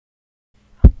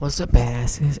What's up,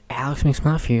 badasses? Alex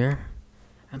McSmuff here.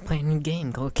 I'm playing a new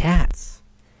game called C.A.T.S.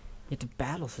 You have to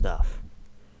battle stuff.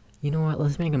 You know what?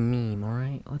 Let's make a meme,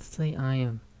 alright? Let's say I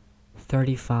am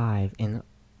 35 and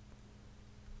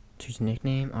choose a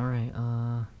nickname. Alright,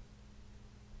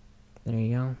 there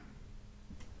you go.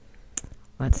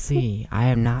 Let's see.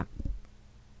 I'm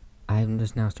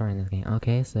just now starting this game.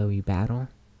 Okay, so you battle.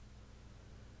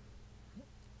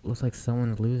 Looks like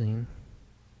someone's losing.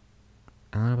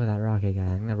 I don't know about that rocket guy.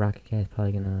 I think that rocket guy is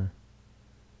probably gonna...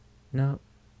 Nope.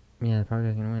 Yeah,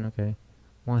 probably gonna win. Okay.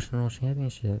 Watch the World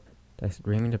Championship. That's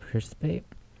dreaming to participate.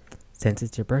 Since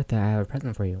it's your birthday, I have a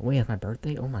present for you. Wait, it's my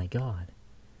birthday? Oh my god.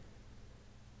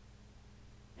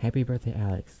 Happy birthday,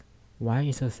 Alex. Why are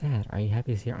you so sad? Are you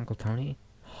happy to see your Uncle Tony?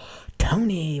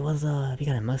 Tony, what's up? You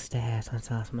got a mustache.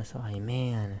 That's awesome. I saw you,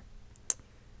 man.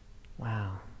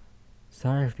 Wow.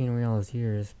 Sorry for being away all those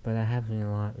years, but I have been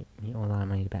a lot of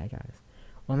money to bad guys.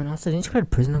 Well, I mean, also, didn't you go to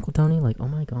prison, Uncle Tony? Like, oh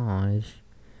my gosh.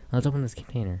 Let's open this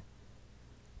container.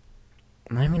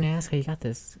 I'm gonna ask how you got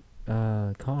this,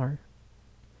 car.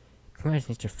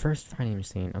 Congratulations, it's your first fighting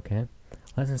machine, okay?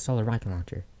 Let's install a rocket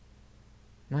launcher.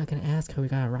 I'm not gonna ask how we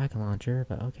got a rocket launcher,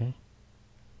 but okay.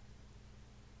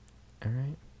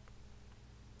 Alright.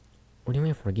 What are you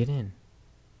waiting for? Get in.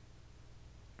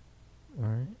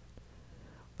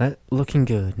 Alright. Looking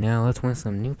good. Now let's win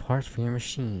some new parts for your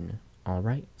machine.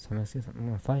 Alright, so I'm gonna see something. I'm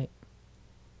gonna fight.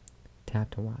 Tap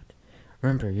to watch.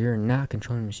 Remember, you're not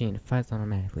controlling the machine. It fights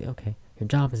automatically. Okay. Your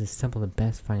job is to assemble the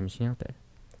best fighting machine out there.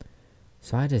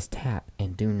 So I just tap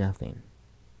and do nothing.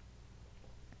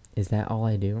 Is that all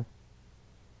I do?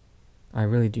 I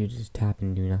really do just tap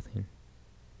and do nothing.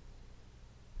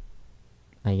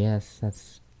 I guess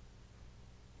that's...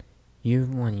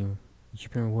 You've won.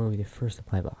 You've been rewarded with your first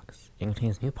supply box. It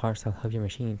contains new parts that'll help your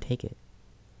machine take it.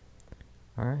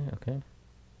 Alright, okay.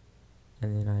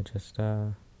 And then I just,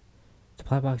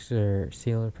 supply boxes are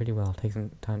sealed pretty well. Take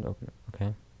some time to open it,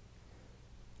 okay?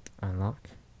 Unlock.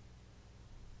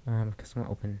 Because I'm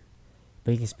gonna open.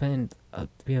 But you can spend a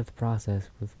bit of the process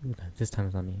with... This time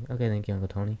it's on me. Okay, thank you, Uncle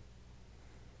Tony.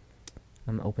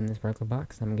 I'm gonna open this regular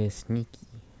box. I'm gonna get sneaky.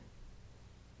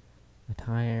 A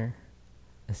tire.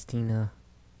 A Stina.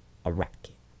 A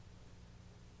racket.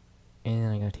 And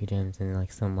then I got 2 gems and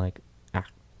like some like...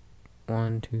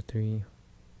 1, 2, 3...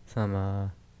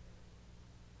 Some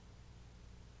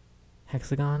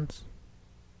hexagons.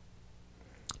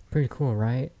 Pretty cool,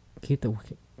 right? Keep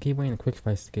waiting the quick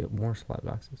spice to get more supply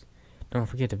boxes. Don't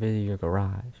forget to visit your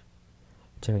garage.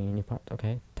 Check out your new parts.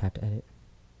 Okay, tap to edit.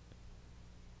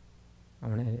 I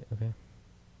want to edit. Okay.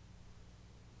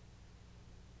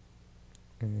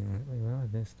 And then wait, what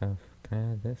about this stuff? Can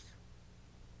I add this?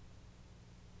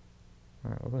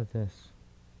 All right, what about this?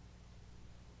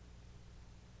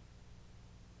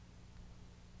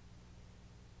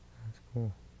 That's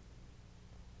cool.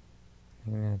 I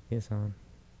can add this on.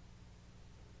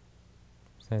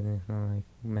 So then it's not like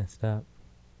messed up.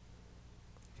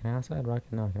 Can I also add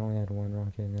rocket? No, I can only add 1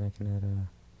 rocket, and then I can add can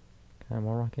I add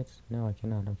more rockets? No, I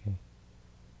cannot. Okay.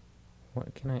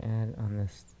 What can I add on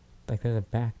this? Like there's a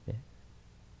back bit.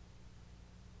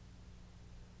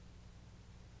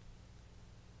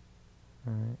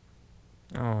 Alright.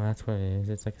 Oh, that's what it is.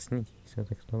 It's like a sneaky, so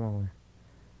it's like smaller.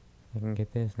 I can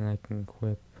get this and I can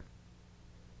equip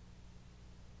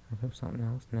something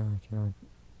else? No, I cannot.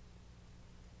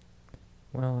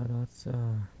 Well, let's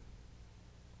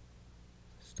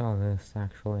install this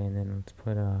actually, and then let's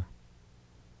put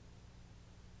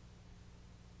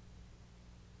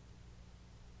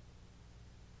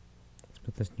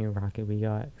this new rocket we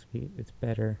got. It's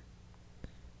better,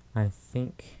 I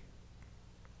think.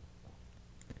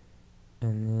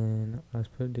 And then let's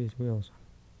put these wheels.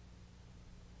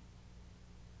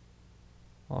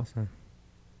 Awesome.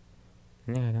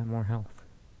 I think I got more health.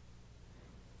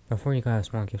 Before you go, I have a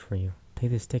small gift for you. Take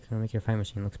this sticker and make your fight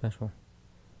machine look special.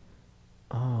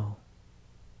 Oh.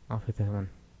 I'll pick that one.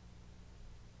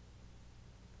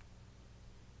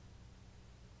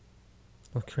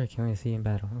 Looks great. Can't wait to see you in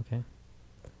battle. Okay.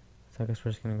 So I guess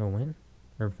we're just gonna go win?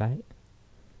 Or fight?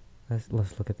 Let's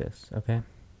look at this, okay?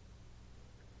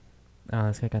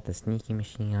 This guy got the sneaky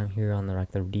machine. I'm here on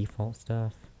the default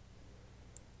stuff.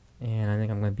 And I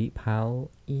think I'm gonna beat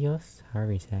Eos,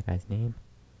 however you say that guy's name.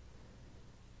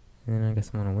 And then I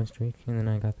guess I'm on a win streak, and then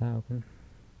I got that open.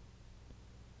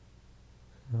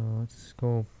 So let's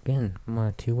go again. I'm on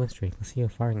a 2 win streak. Let's see how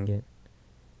far I can get.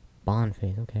 Bond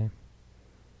phase, okay.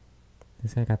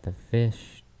 This guy got the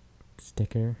fish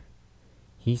sticker.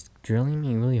 He's drilling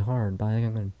me really hard, but I think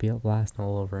I'm gonna be blasting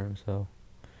all over him, so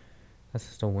that's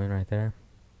just a win right there.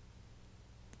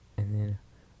 And then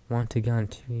want to go on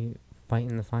to fight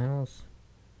in the finals?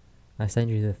 I send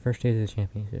you the first stage of the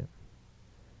championship.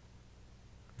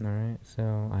 Alright,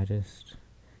 so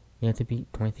you have to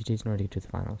beat 23 stages in order to get to the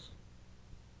finals.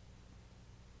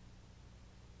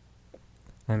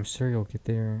 I'm sure you'll get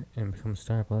there and become a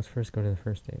star, but let's first go to the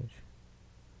first stage.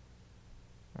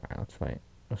 Alright, let's fight.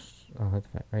 I'll have to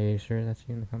fight. Are you sure that's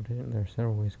you in the competition? There are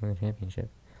several ways to win the championship.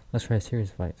 Let's try a series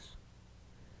of fights.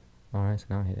 Alright, so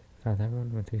now I hit it. Fight with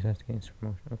everyone, win 3 sets to gain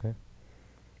promotion. Okay.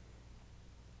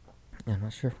 Yeah, I'm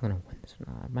not sure if I'm gonna win this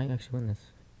or not. I might actually win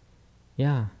this.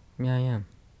 Yeah, I am.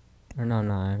 Or no, I'm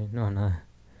not. No, I'm not.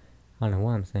 I don't know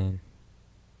what I'm saying.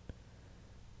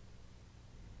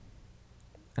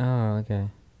 Oh, okay.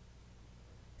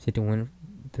 So you have to win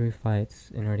 3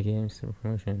 fights in order to get into the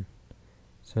promotion.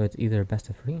 So it's either best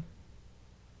of 3.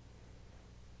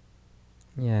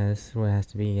 Yeah, this is what it has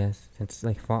to be. Yes, since it's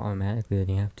like fought automatically,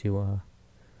 then you have to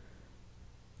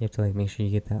like make sure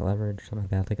you get that leverage or something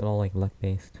like that. Like it all like luck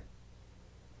based.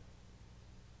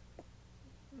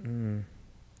 Or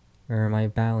am I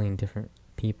battling different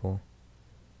people?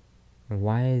 And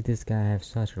why does this guy have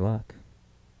such luck?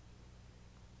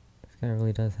 This guy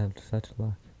really does have such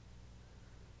luck.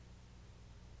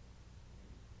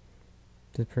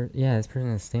 This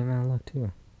person has the same amount of luck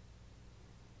too.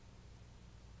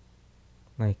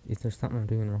 Like, is there something I'm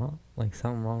doing wrong? Like,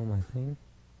 something wrong with my thing?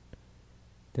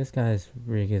 This guy's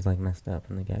rig is, like, messed up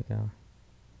from the get-go.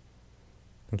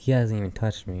 Like, he hasn't even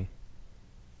touched me.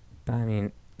 But, I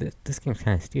mean, this game's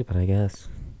kind of stupid, I guess.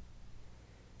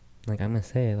 Like, I'm gonna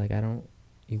say it, like,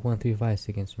 you won 3 fights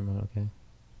against remote, okay?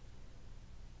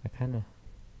 I kinda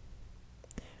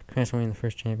winning the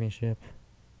first championship.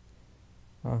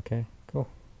 Okay, cool.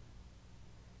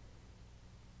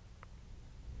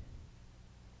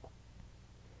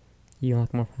 You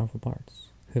unlock more powerful parts.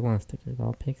 Click one of the stickers.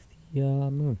 I'll pick the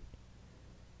moon.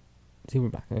 Super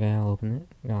box. Okay, I'll open it.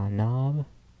 We got a knob,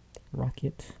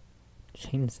 rocket,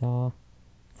 chainsaw,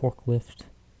 forklift,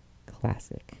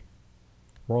 classic,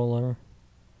 roller,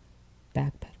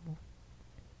 back pedal,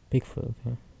 Bigfoot.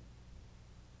 Okay.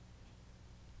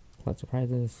 Lots of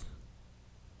prizes.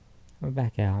 I'm gonna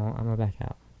back out. I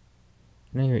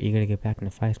know you're eager to get back into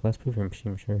fights, but let's prove your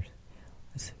machine matures.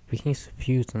 We can use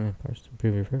fuse some parts to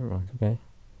improve your favorite ones, okay?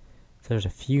 So there's a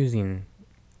fusing.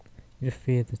 You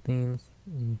defeat the things.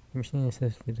 Your machine is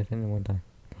successfully defended one time.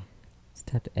 Let's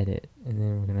tap to edit, and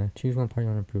then we're gonna choose one part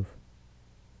you want to improve.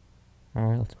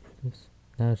 Alright, let's improve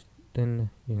this. Then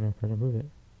you're gonna try to improve it.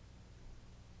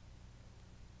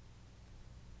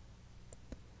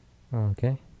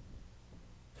 Okay.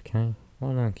 Okay.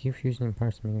 Well, no, keep fusing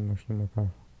parts to make the machine more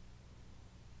powerful.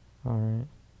 Alright.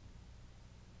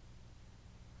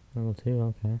 Level 2,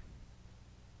 okay.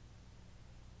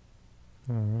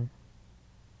 Alright.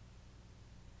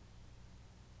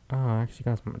 Oh, actually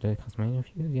does it cost money to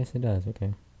fuse? Yes, it does,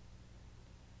 okay.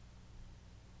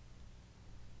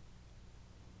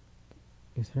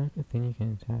 Is there like a thing you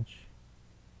can attach?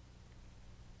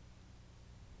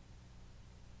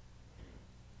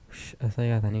 I thought you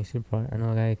got that new super part. I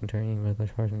know a guy who can turn any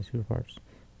regular parts into super parts.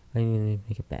 I need to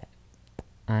make a bet.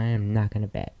 I am not gonna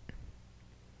bet.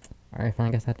 Alright, fine,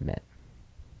 I guess I have to bet.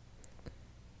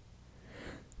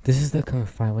 This is the upcoming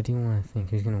fight. What do you want to think?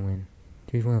 Who's gonna win?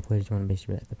 Choose one of the players you want to base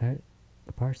your bet.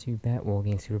 The parts you bet will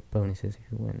gain super bonuses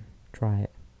if you win. Try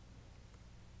it.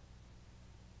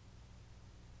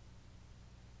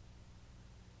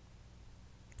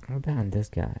 I'll bet on this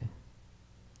guy.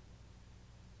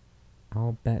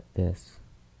 I'll bet this.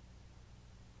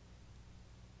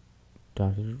 Do I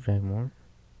have to drag more?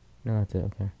 No, that's it,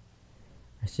 okay.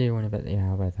 I see you want to bet, yeah,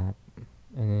 I'll bet that.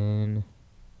 And then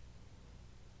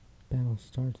battle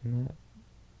starts in that.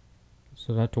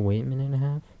 So do I have to wait a minute and a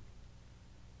half?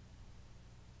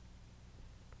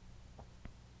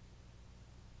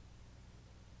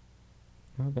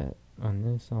 I'll bet on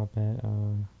this, I'll bet,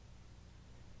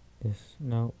 this,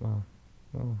 no, well,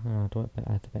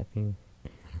 I have to bet you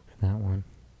for that one.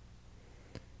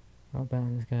 I'll bet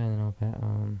on this guy, and then I'll bet,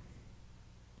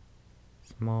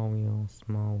 small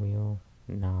wheel,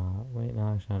 nah, wait,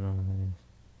 no, actually, I don't know what that is.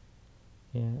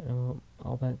 Yeah,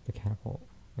 I'll bet the catapult,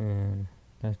 and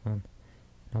that's done.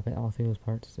 I'll bet all 3 of those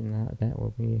parts, and that bet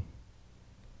will be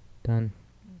done.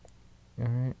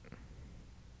 Alright.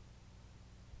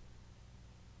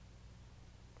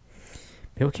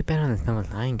 People keep betting on this number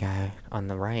 9 guy on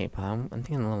the right, but I'm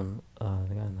thinking the guy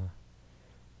on the...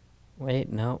 Wait,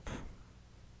 nope.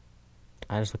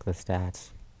 I just look at the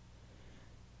stats.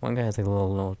 One guy has like a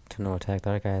little to no attack, the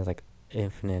other guy has like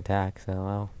infinite attack, so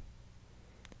well...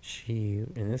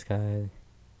 Shoot, and this guy...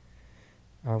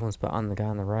 Everyone's bet on the guy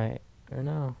on the right. Or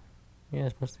no. Yeah,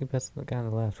 it's mostly best the guy on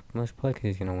the left. Most play because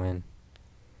he's gonna win.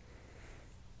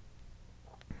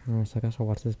 Alright, so I guess I'll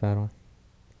watch this battle.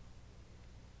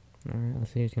 Alright,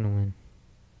 let's see who's gonna win.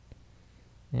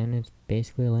 And it's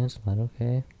basically a landslide,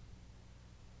 okay.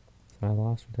 So I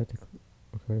lost without the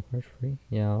recovery parts free?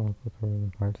 Yeah, I'll recover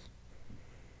the parts.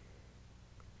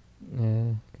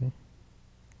 Okay.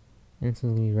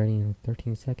 Instantly ready in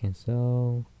 13 seconds,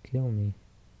 so kill me.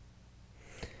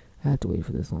 I had to wait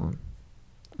for this long.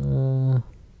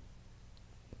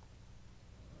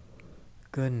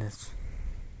 Goodness.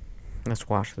 Let's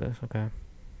watch this, okay.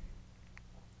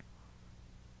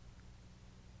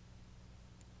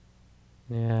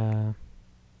 Yeah.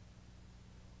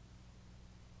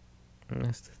 And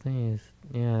that's the thing is,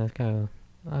 yeah, that's kind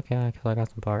of, okay, I got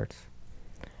some parts.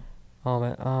 Oh,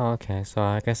 but, oh, okay, so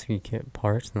I guess if you get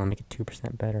parts, then they'll make it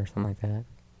 2% better or something like that.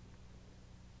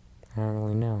 I don't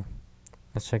really know.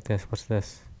 Let's check this. What's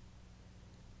this?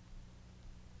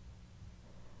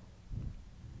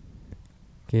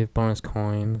 Give bonus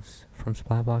coins from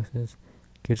supply boxes.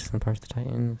 Give some parts to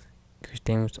Titans. Increase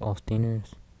damage to all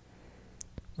Steamers.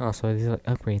 Oh, so these are like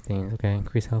upgrade things. Okay,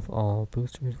 increase health all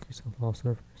boosters. Increase health all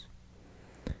servers.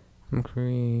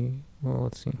 Well,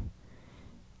 let's see.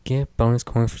 Give bonus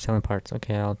coins for selling parts.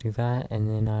 Okay, I'll do that, and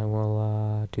then I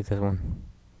will do this one.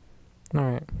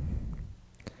 Alright.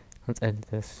 Let's edit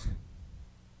this.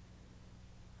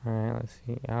 Alright, let's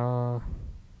see.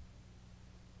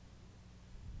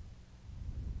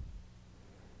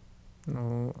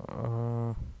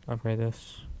 Upgrade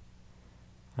this.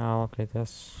 I'll upgrade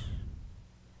this.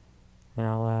 And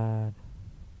I'll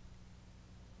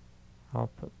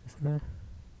put this in there.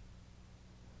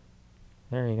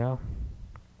 There you go.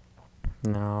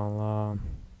 Now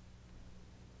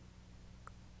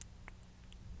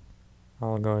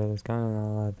I'll go to this gun and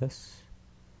I'll add this.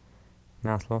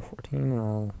 Now it's level 14 and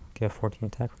I'll get 14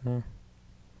 attack from there.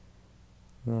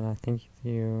 And then I think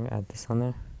you add this on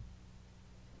there.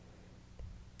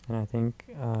 And I think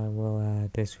I will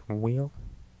add this wheel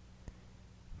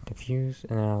to fuse,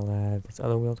 and then I'll add this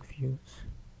other wheel to fuse.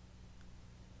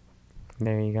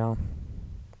 There you go.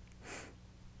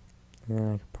 And then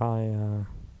I could probably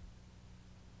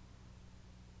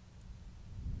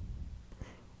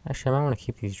actually I might want to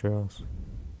keep these drills.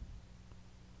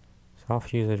 So I'll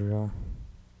fuse a drill.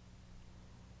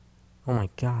 Oh my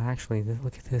god, actually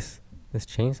look at this. This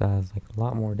chainsaw has like a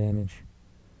lot more damage.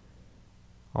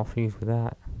 I'll fuse with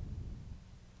that.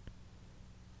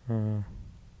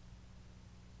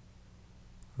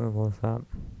 Level this up.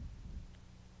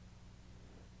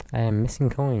 I am missing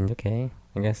coins, okay.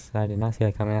 I guess I did not see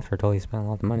that coming after I totally spent a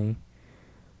lot of money.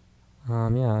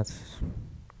 Yeah,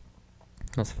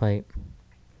 let's fight.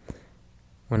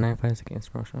 195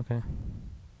 against promotion, okay.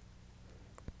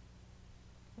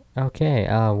 Okay,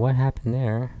 what happened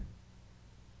there?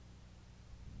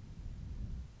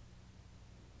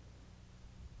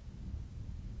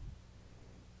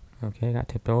 Okay, got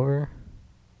tipped over.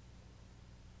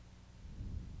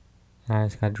 I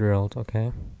just got drilled,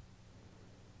 okay.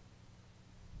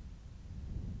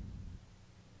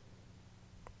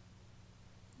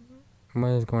 What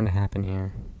is going to happen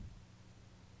here?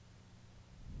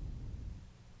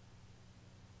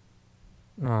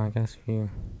 Oh, I guess if you...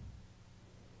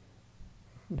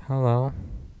 Hello?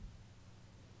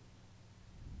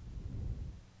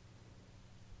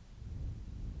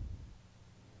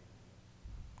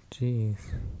 Jeez.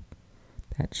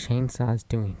 That chainsaw is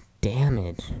doing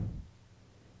damage.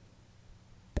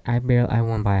 I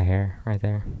won by a hair right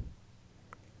there.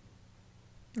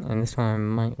 And this one I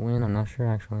might win, I'm not sure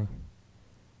actually.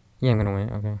 Yeah, I'm gonna win,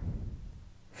 okay.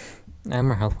 I have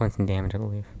more health points and damage, I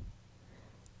believe.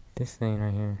 This thing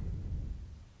right here.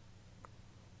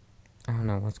 I don't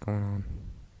know what's going on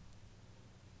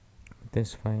with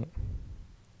this fight.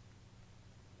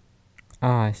 Oh,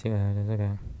 I see what that is,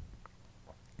 okay.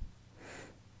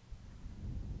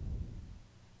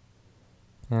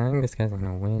 Yeah, I think this guy's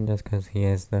gonna win just because he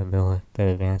has the ability to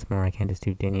advance more. I can't just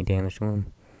do any damage to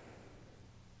him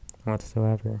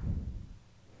whatsoever.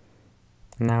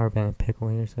 Now we're been a pickle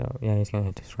here, so yeah, he's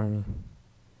gonna destroy me.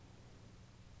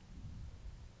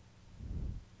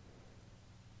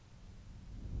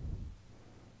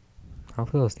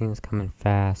 Hopefully those things come in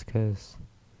fast, because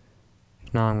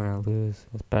if not, I'm gonna lose.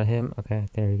 It's about him. Okay,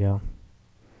 there you go.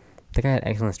 The guy had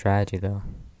excellent strategy though.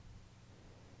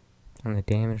 On the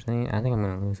damage thing, I think I'm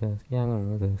gonna lose this. Yeah, I'm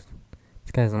gonna lose this.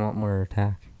 This guy has a lot more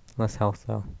attack, less health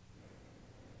though.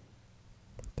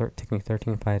 Took me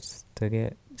 13 fights to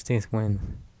get 6 wins.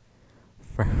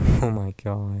 Oh my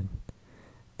god.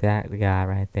 That guy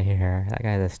right there. That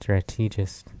guy's a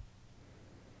strategist.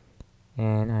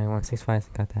 And I won 6 fights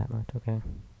and got that much, okay.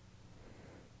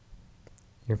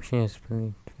 Your machine is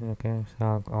pretty okay,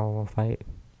 so I'll fight.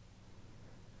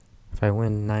 If I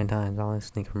win 9 times, I'll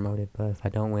instantly get promoted, but if I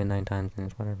don't win 9 times, then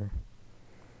it's whatever.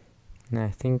 And I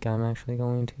think I'm actually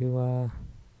going to,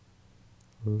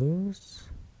 lose?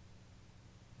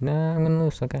 Nah, I'm gonna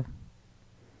lose, okay.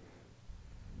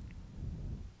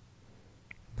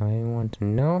 I want to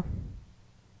know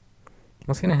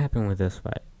what's gonna happen with this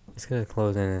fight. It's gonna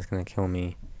close in and it's gonna kill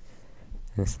me.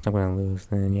 And since I'm gonna lose,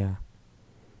 then yeah.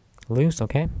 Lose,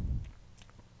 okay.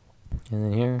 And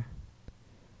then here,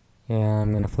 yeah,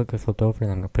 I'm gonna get flipped over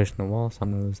and I'm gonna push in the wall, so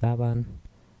I'm gonna lose that one.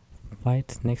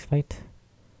 Next fight.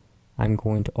 I'm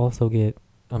going to also I'm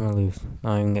gonna lose.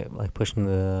 I'm gonna get like pushing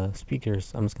the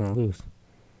speakers, I'm just gonna lose.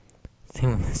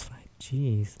 Same with this fight.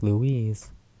 Jeez,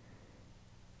 Louise.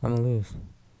 I'm gonna lose.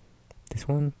 This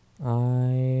one,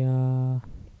 I'm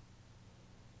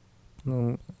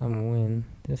gonna win.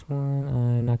 This one,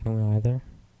 I'm not gonna win either.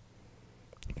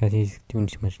 Because he's doing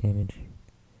too much damage.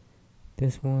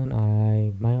 This one,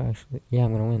 I might actually, yeah,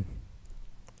 I'm gonna win.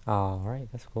 Alright,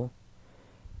 that's cool.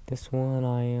 This one,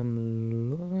 I am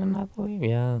losing, I believe.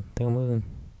 Yeah, I think I'm losing.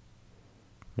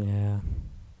 Yeah.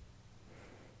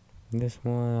 This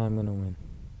one, I'm gonna win.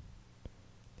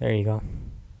 There you go.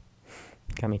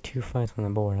 Got me 2 fights on the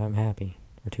board. I'm happy.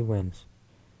 Or 2 wins.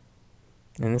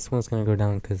 And this one's gonna go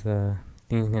down because the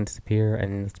thing's gonna disappear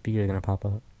and the speaker's gonna pop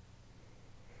up.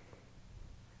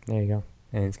 There you go.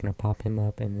 And it's gonna pop him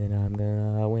up and then I'm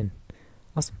gonna win.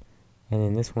 Awesome. And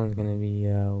then this one's gonna be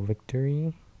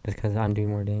victory. Just because I'm doing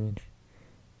more damage.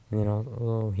 And then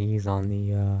also he's on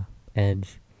the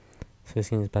edge. So this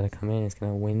thing's about to come in. It's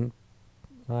gonna win.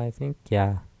 I think.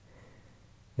 Yeah.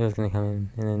 It was gonna come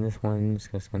in. And then this one's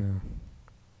just gonna.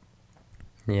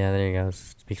 Yeah, there you go. It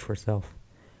speaks for itself.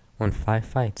 Won 5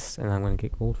 fights, and I'm gonna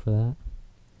get gold for that,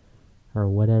 or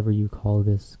whatever you call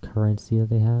this currency that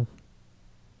they have.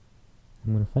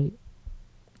 I'm gonna fight,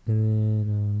 and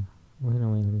then wait,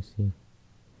 let me see.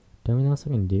 Do I have anything else I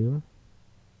can do?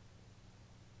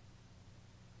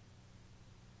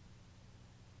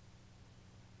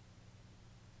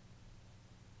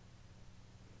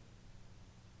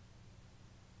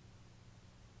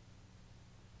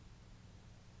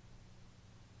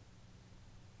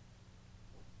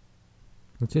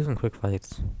 Let's do some quick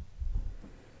fights.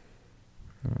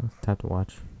 Let's have to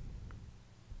watch.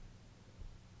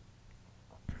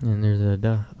 And there's a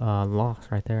loss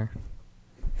right there.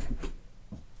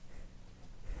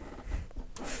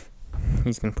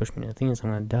 He's gonna push me to the thing, so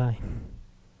I'm gonna die.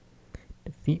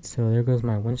 Defeat, so there goes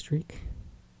my win streak.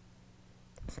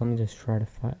 So let me just try to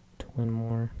win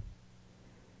more.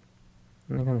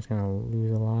 I think I'm just gonna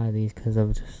lose a lot of these because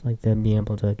of just like them being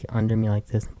able to get under me like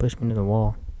this and push me to the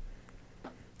wall.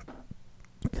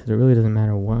 Because it really doesn't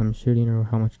matter what I'm shooting or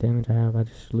how much damage I have, I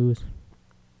just lose.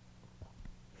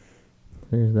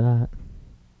 There's that.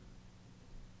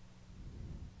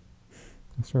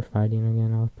 I'll start fighting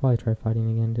again. I'll probably try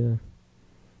fighting again to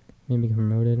maybe get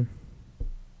promoted.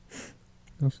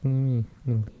 That's gonna be me.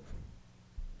 I'm gonna leave.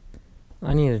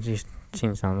 I need to just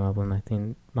change something up with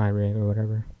my rig or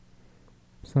whatever.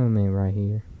 Something right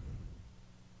here.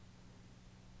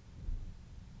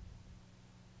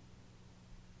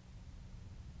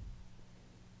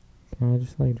 Can I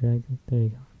just like drag it? There you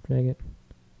go. Drag it.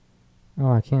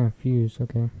 Oh, I can't fuse.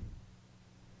 Okay.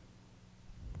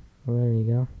 Well, there you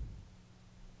go.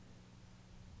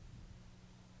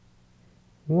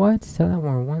 What? Sell that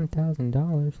for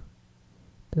 $1,000?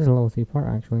 This is a level 3 part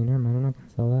actually. Never mind. I'm not gonna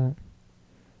sell that.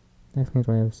 That explains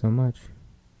why I have so much.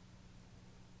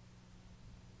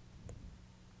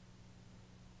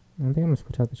 I think I'm gonna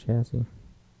switch out the chassis.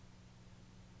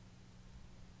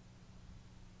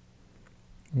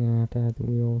 Yeah, I have to add the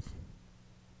wheels.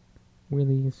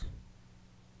 Wheelies.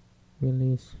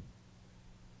 And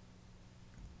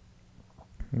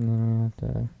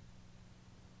then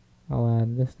I'll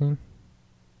add this thing.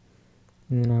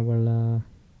 And then I will,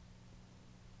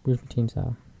 where's my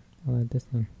chainsaw? I'll add this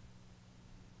thing.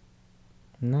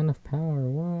 Not enough power,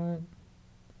 what?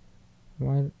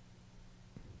 Why?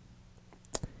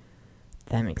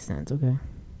 That makes sense, okay.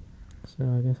 So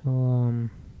I guess I'll,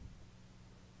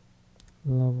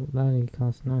 that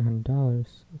costs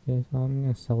 $900. Okay, so I'm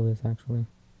gonna sell this actually.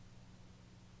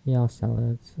 Yeah, I'll sell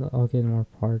it. So I'll get more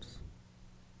parts.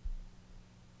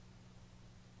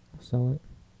 I'll sell it.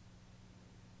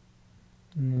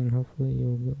 And then hopefully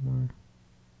you'll get more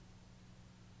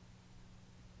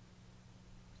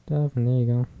stuff, and there you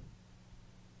go.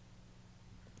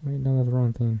 Wait, no, that's the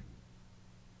wrong thing.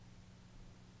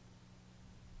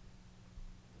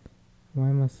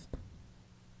 I'm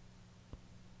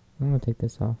gonna take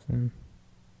this off then.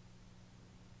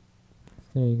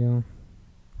 So there you go.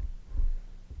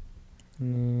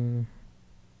 And then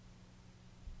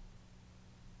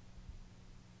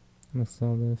I'm gonna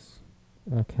sell this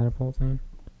catapult thing.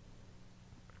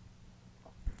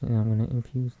 And I'm gonna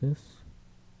infuse this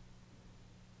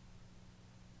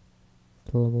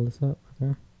to level this up,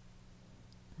 okay?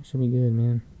 That should be good,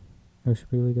 man. That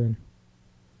should be really good.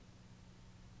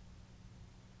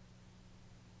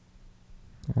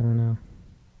 I don't know.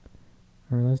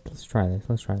 Alright, let's try this.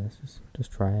 Let's try this.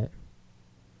 Just try it.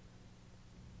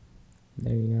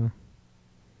 There you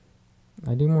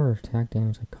go. I do more attack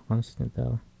damage like constant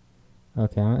though.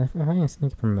 Okay, if I instantly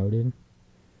get promoted,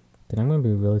 then I'm gonna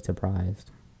be really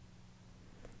surprised.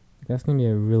 That's gonna be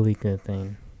a really good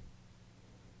thing.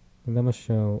 And that must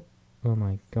show. Oh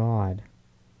my god.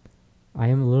 I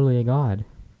am literally a god.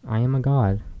 I am a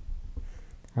god.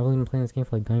 I've only been playing this game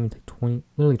for like not even like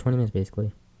literally 20 minutes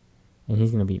basically. And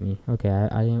he's gonna beat me. Okay,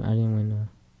 I didn't win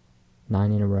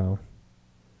 9 in a row.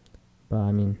 But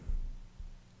I mean,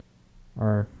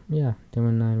 or yeah, didn't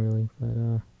win 9 really.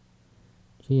 But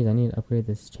geez, I need to upgrade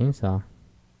this chainsaw.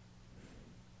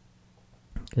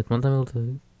 Because once I'm able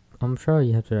to, I'm sure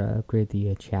you have to upgrade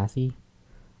the chassis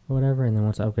or whatever, and then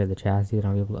once I upgrade the chassis, then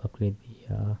I'll be able to upgrade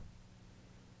the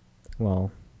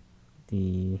well,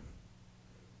 the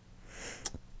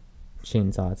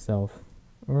chainsaw itself.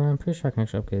 Or I'm pretty sure I can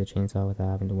actually upgrade the chainsaw without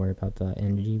having to worry about the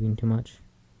energy being too much.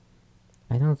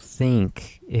 I don't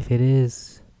think. If it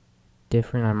is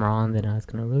different, I'm wrong, then it's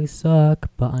gonna really suck.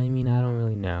 But I mean, I don't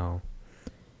really know.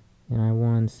 And I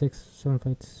won 7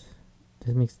 fights.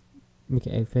 This make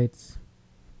it 8 fights.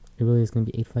 It really is gonna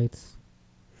be 8 fights.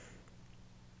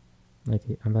 Like,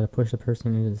 I'm about to push the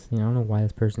person into this thing. I don't know why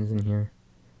this person's in here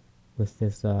with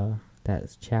this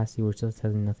that chassis which just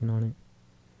has nothing on it.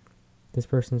 This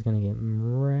person's gonna get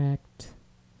wrecked.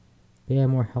 They have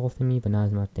more health than me, but not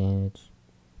as much damage.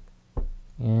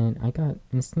 And I got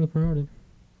instantly promoted.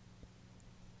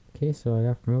 Okay, so I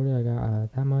got promoted. I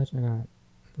got that much. I got.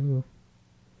 Ooh.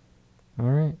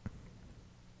 Alright.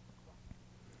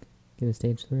 Get to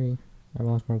stage 3. I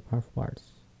lost more powerful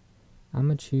parts. I'm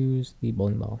gonna choose the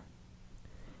bowling ball.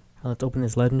 Let's open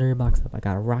this legendary box up. I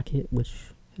got a rocket, which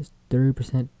is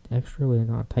 30% extra with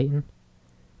a Titan.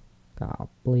 Got a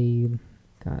blade.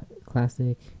 Got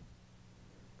classic.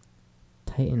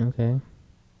 Titan, okay.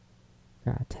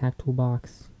 Got a tack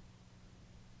toolbox.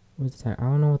 What's the tack? I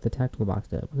don't know what the tack toolbox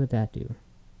does. What did that do?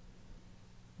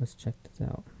 Let's check this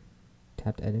out.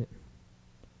 Tap to edit.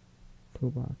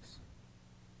 Toolbox.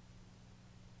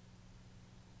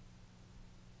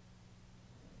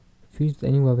 Fuse with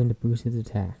any weapon to boost its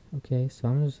attack. Okay, so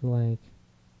I'm just like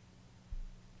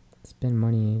spend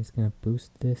money. It's gonna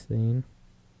boost this thing.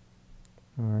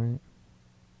 Alright.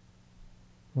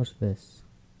 What's this?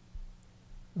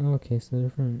 Okay, so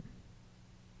different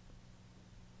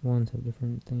ones have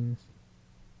different things.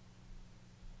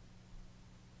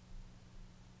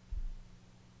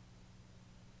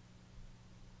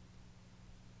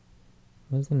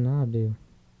 What does the knob do?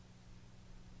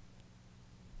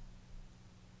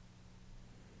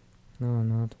 No,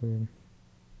 no, it's weird.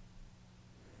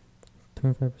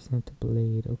 25% to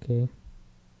blade, okay.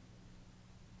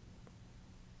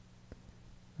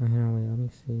 Oh, hang on, wait, let me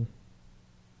see.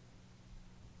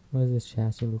 What does this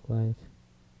chassis look like?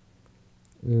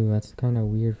 Ooh, that's kind of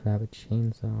weird for have a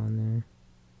chainsaw on there.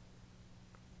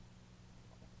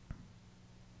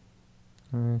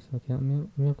 Alright, so okay, let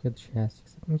me upgrade the chassis.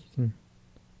 I think you can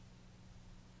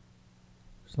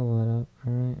solo that up,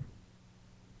 alright.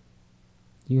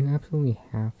 You absolutely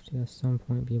have to at some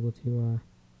point be able to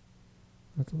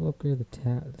let's upgrade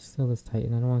the still this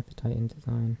Titan. I don't like the Titan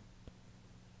design.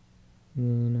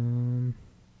 And then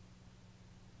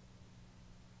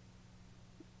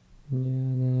yeah,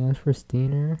 and then as for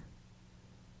Steiner,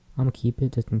 I'm gonna keep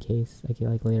it just in case I get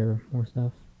like later more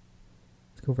stuff.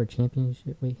 Let's go for a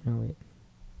championship. Wait, no, wait.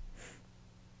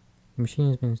 The machine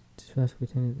has been successfully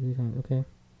attended 3 times. Okay,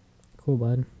 cool,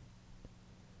 bud.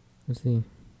 Let's see.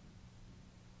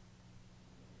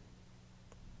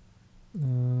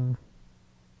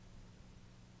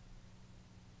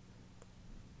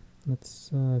 Let's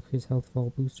increase health of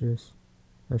all boosters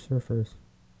or surfers.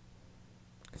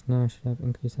 Cause now I should have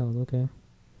increased health. Okay.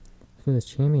 Let's do this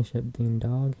championship thing,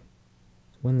 dog.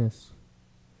 Let's win this.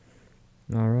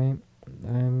 Alright.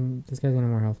 This guy's gonna have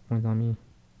more health points on me.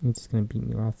 He's just gonna beat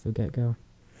me off the get-go.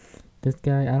 This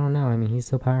guy, I don't know. I mean, he's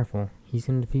so powerful. He's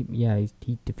gonna defeat me. Yeah,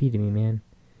 he defeated me, man.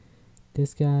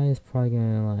 This guy is probably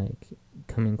gonna, like,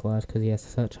 come in clutch because he has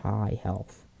such high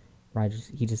health. Right?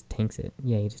 He just tanks it.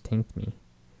 Yeah, he just tanked me.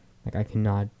 Like, I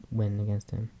cannot win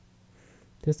against him.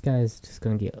 This guy is just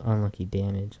gonna get unlucky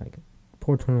damage. Like,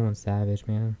 poor 21 Savage,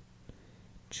 man.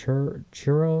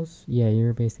 Churros? Yeah,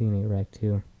 you're basically gonna get wrecked,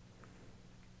 too.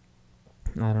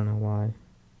 I don't know why.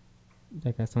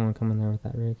 I got someone coming there with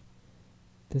that rig.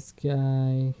 This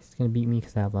guy is gonna beat me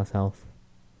because I have less health.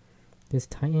 This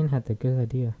Titan had the good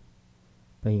idea,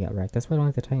 but he got wrecked. That's why I don't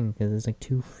like the Titan, because it's like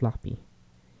too floppy.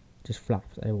 It just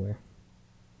flops everywhere.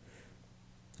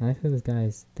 I like how this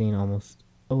guy's thing almost...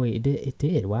 Oh wait, it did. It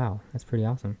did. Wow, that's pretty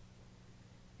awesome.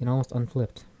 It almost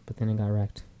unflipped, but then it got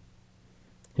wrecked.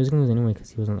 He was gonna lose anyway because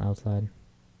he was on the outside.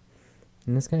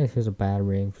 And this guy has a bad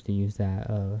rig to use that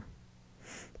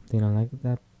thing on. Like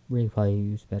that rig probably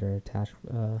used better attached.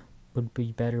 Would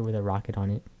be better with a rocket on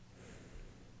it.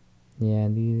 Yeah,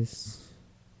 these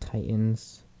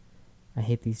Titans. I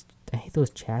hate those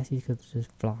chassis because they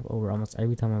just flop over almost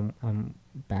every time I'm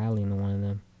battling one of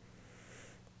them.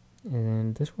 And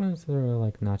then this one's sort of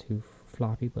like not too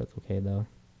floppy, but it's okay though.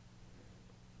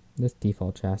 This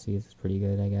default chassis is pretty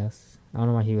good, I guess. I don't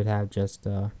know why he would have just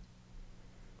a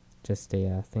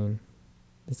thing.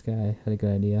 This guy had a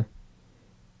good idea.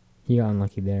 He got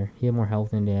unlucky there. He had more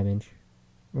health than damage.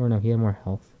 Or no, he had more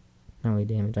health, not really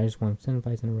damage. I just won 7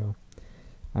 fights in a row.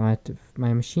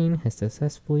 My machine has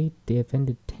successfully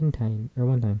defended 1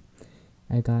 time.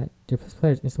 I got your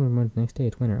players instantly moved to the next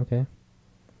stage. Winner. Okay.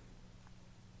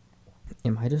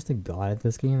 Am I just a god at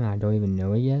this game and I don't even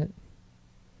know it yet?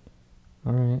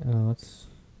 Alright,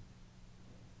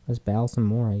 let's battle some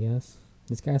more, I guess.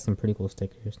 This guy has some pretty cool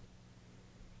stickers.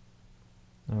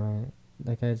 Alright.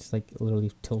 That guy just like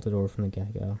literally tilted over from the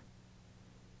get-go.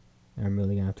 I'm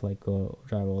really gonna have to like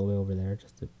drive all the way over there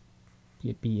just to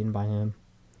get beaten by him.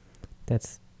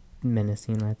 That's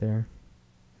menacing right there.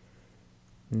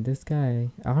 And this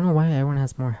guy, I don't know why everyone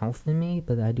has more health than me,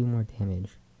 but I do more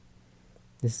damage.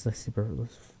 This is like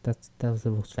that was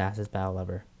the most fastest battle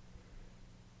ever.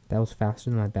 That was faster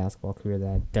than my basketball career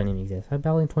that doesn't even exist. I'm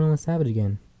battling 21 Savage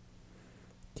again.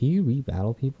 Do you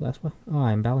re-battle people? That's what. Oh,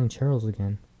 I'm battling Charles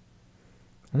again.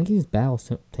 I think he just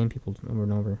battles 10 people over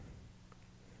and over.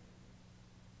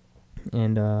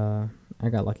 And I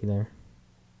got lucky there.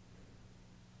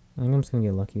 I think I'm just gonna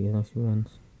get lucky these next few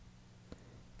ones.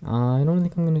 I don't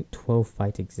think I'm gonna do 12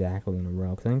 fights exactly in a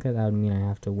row, because I think that would mean I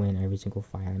have to win every single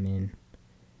fight I'm in.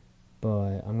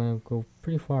 But I'm gonna go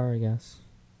pretty far, I guess.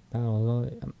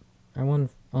 Battles. I only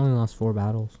lost 4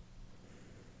 battles.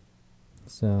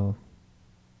 So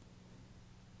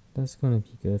that's gonna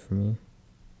be good for me.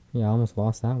 Yeah, I almost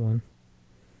lost that one.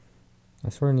 I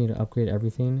sort of need to upgrade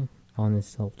everything on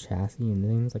this whole chassis and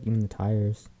things, like even the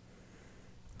tires,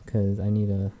 because I need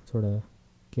to sort of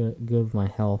get good with my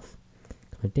health.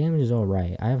 My damage is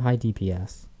alright. I have high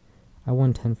DPS. I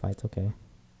won 10 fights. Okay.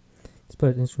 Let's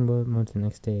put instrument mode to the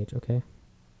next stage. Okay.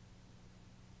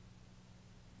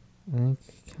 I think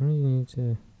how many do you need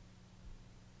to?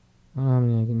 I don't know how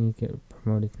many I need to get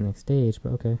promoted to the next stage,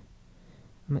 but okay.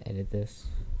 I'm gonna edit this.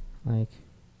 Like,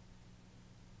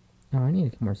 oh, I need to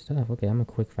get more stuff. Okay, I'm gonna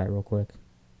quick fight real quick.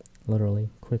 Literally,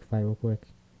 quick fight real quick.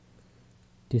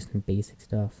 Do some basic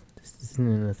stuff. This isn't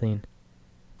even a thing.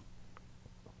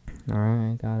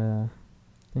 Alright, got a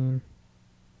thing.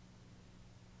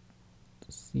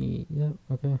 Let's see. Yep,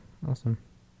 okay, awesome.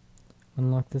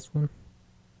 Unlock this one.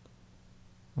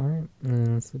 Alright, and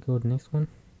then let's go to the next one.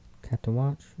 Tap to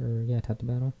watch, or yeah, tap to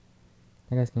battle.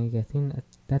 That guy's gonna get a thing.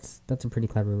 That's a pretty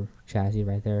clever chassis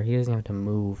right there. He doesn't have to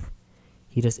move.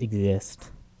 He just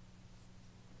exists.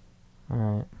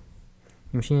 Alright.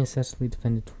 Your machine is successfully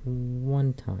defended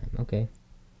 1 time. Okay.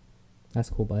 That's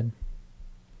cool, bud.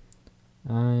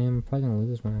 I'm probably gonna lose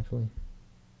this one, actually.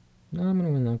 No, I'm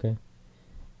gonna win. Okay.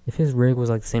 If his rig was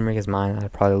like the same rig as mine,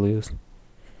 I'd probably lose.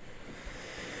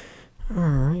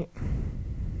 Alright.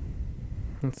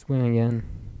 Let's win again.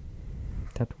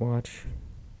 Tap to watch.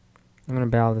 I'm gonna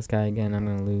battle this guy again. I'm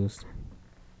gonna lose.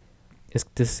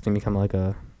 This is gonna become like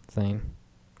a thing.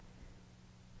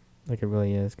 Like it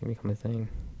really is gonna become a thing.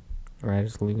 Or I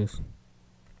just lose.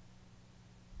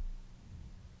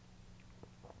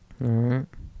 Alright.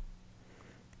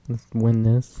 Let's win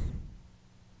this.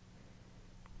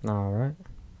 Alright.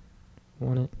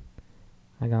 Won it.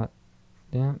 I got...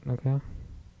 Yeah, okay.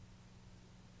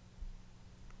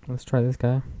 Let's try this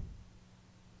guy.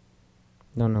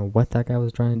 Don't know what that guy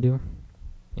was trying to do.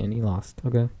 And he lost.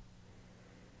 Okay.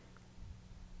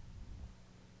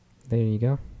 There you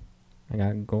go. I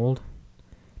got gold.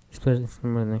 Split it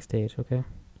from the next stage, okay?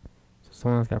 So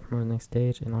someone else got promoted to the next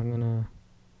stage, and I'm gonna